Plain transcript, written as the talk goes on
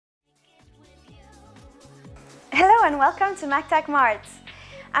Hello and welcome to Mactac Mart.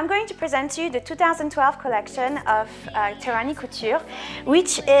 I'm going to present to you the 2012 collection of Terani Couture,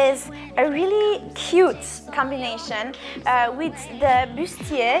 which is a really cute combination with the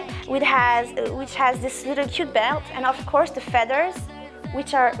bustier, which has this little cute belt, and of course the feathers,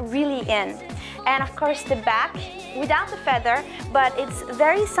 which are really in. And of course the back, without the feather, but it's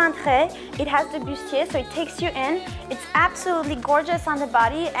very cintré. It has the bustier, so it takes you in. It's absolutely gorgeous on the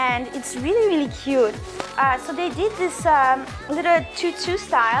body, and it's really, really cute. So they did this little tutu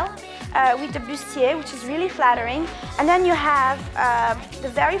style with the bustier, which is really flattering. And then you have the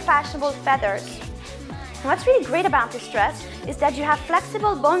very fashionable feathers. And what's really great about this dress is that you have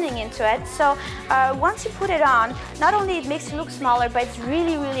flexible boning into it. So once you put it on, not only it makes you look smaller, but it's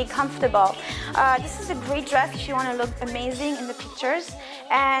really, really comfortable. This is a great dress if you want to look amazing in the pictures.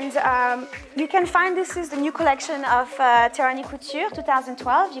 And you can find this is the new collection of Terani Couture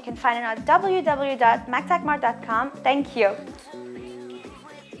 2012. You can find it on www.mactacmart.com. Thank you.